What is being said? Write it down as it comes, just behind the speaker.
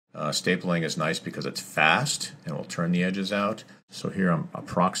Stapling is nice because it's fast and will turn the edges out. So here I'm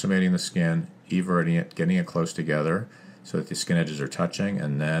approximating the skin, everting it, getting it close together so that the skin edges are touching,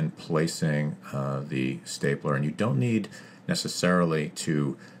 and then placing the stapler. And you don't need necessarily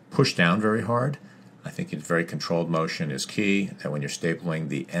to push down very hard. I think a very controlled motion is key, that when you're stapling,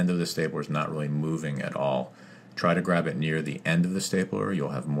 the end of the stapler is not really moving at all. Try to grab it near the end of the stapler. You'll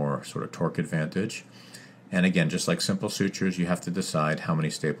have more sort of torque advantage. And again, just like simple sutures, you have to decide how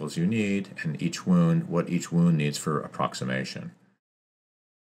many staples you need and what each wound needs for approximation.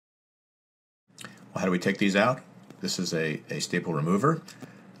 Well, how do we take these out? This is a staple remover.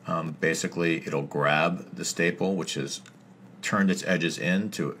 Basically, it'll grab the staple, which has turned its edges in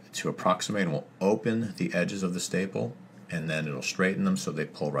to approximate, and will open the edges of the staple, and then it'll straighten them so they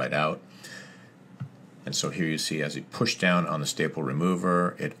pull right out. And so here you see, as you push down on the staple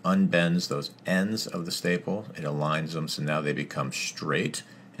remover, it unbends those ends of the staple, it aligns them so now they become straight,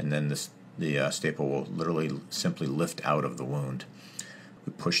 and then the staple will literally simply lift out of the wound.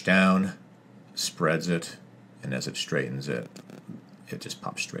 We push down, spreads it, and as it straightens it, it just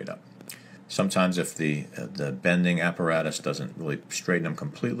pops straight up. Sometimes if the bending apparatus doesn't really straighten them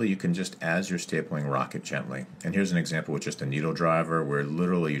completely, you can just, as you're stapling, rock it gently. And here's an example with just a needle driver where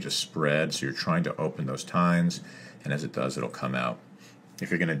literally you just spread, so you're trying to open those tines, and as it does, it'll come out. If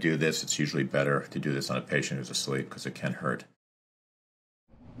you're going to do this, it's usually better to do this on a patient who's asleep because it can hurt.